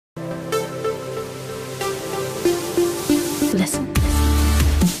Listen.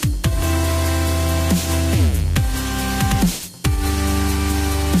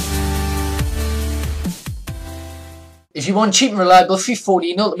 If you want cheap and reliable FIFA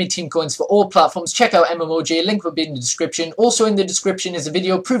 14 Ultimate Team coins for all platforms, check out MMOJ, link will be in the description. Also in the description is a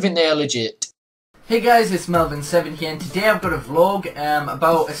video proving they are legit. Hey guys, it's Melvin7 here, and today I've got a vlog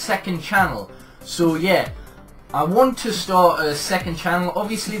about a second channel. So yeah, I want to start a second channel.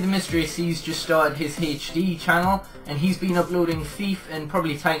 Obviously the Mystery C's just started his HD channel, and he's been uploading Thief and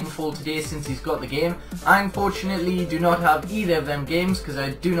probably Titanfall today since he's got the game. I unfortunately do not have either of them games because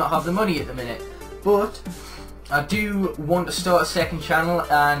I do not have the money at the minute. But I do want to start a second channel,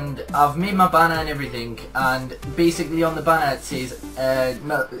 and I've made my banner and everything, and basically on the banner it says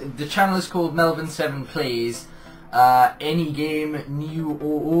the channel is called Melvin7 Plays, any game new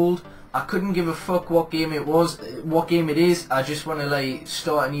or old. I couldn't give a fuck what game it is. I just want to like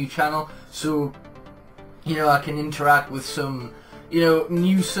start a new channel so I can interact with some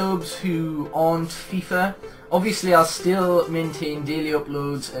new subs who aren't FIFA. Obviously I'll still maintain daily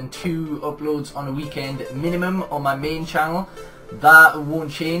uploads and 2 uploads on a weekend minimum on my main channel. That won't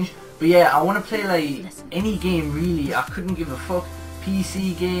change. But yeah, I want to play like any game really. I couldn't give a fuck.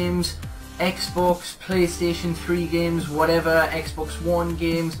 PC games, Xbox, PlayStation 3 games, whatever, Xbox One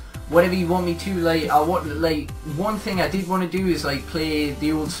games, whatever you want me to. Like one thing I did want to do is like play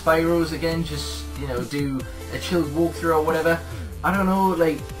the old Spyros again, just do a chilled walkthrough or whatever. I don't know,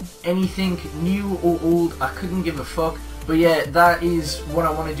 like anything new or old, I couldn't give a fuck. But yeah, that is what I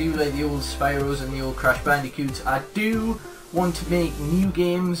want to do, like the old Spyros and the old Crash Bandicoots. I do want to make new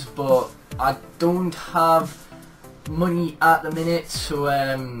games, but I don't have money at the minute, so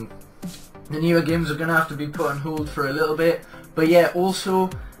the newer games are going to have to be put on hold for a little bit. But yeah,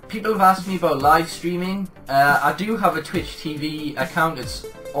 also people have asked me about live streaming. I do have a Twitch TV account. It's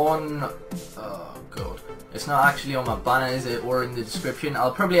on, oh god, it's not actually on my banner, is it, or in the description.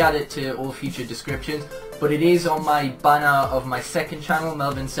 I'll probably add it to all future descriptions, but it is on my banner of my second channel,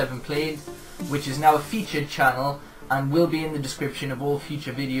 Melvin7 Plays, which is now a featured channel and will be in the description of all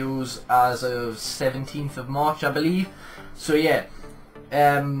future videos as of 17th of March, I believe. So yeah,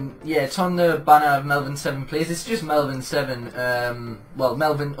 yeah, it's on the banner of Melvin7 Plays. It's just Melvin7, well,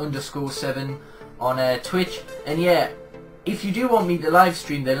 Melvin_7 on Twitch. And yeah, if you do want me to live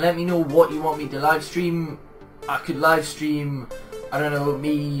stream, then let me know what you want me to live stream. I could live stream, I don't know,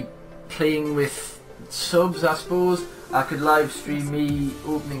 me playing with subs, I suppose. I could live stream me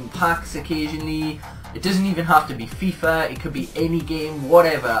opening packs occasionally. It doesn't even have to be FIFA, it could be any game,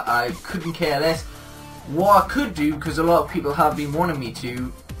 whatever. I couldn't care less. What I could do, because a lot of people have been wanting me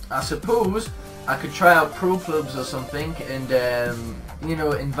to, I suppose I could try out pro clubs or something and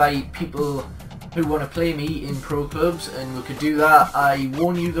invite people who want to play me in pro clubs, and we could do that. I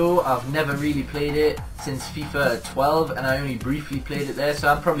warn you though, I've never really played it since FIFA 12 and I only briefly played it there, so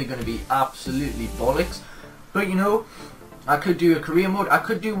I'm probably going to be absolutely bollocks. But I could do a career mode, I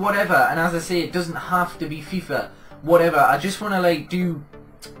could do whatever, and as I say, it doesn't have to be FIFA, whatever. I just want to like do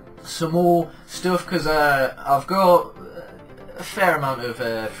some more stuff because I've got a fair amount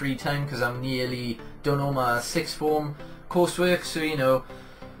of free time because I'm nearly done all my sixth form coursework, so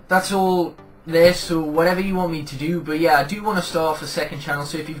that's all there. So whatever you want me to do. But yeah, I do want to start off a second channel,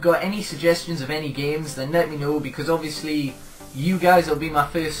 so if you've got any suggestions of any games, then let me know, because obviously you guys will be my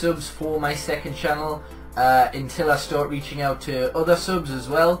first subs for my second channel until I start reaching out to other subs as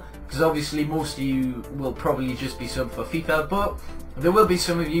well, because obviously most of you will probably just be sub for FIFA, but there will be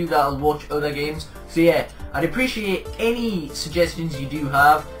some of you that'll watch other games. So yeah, I'd appreciate any suggestions you do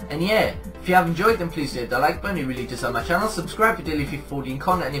have, and yeah, if you have enjoyed them, please hit the like button. It really does help my channel. Subscribe for daily FIFA 14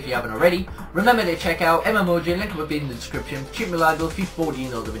 content if you haven't already. Remember to check out MMOJ, link will be in the description. Cheap, reliable FIFA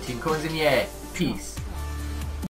 14 Ultimate Team coins, and yeah, peace.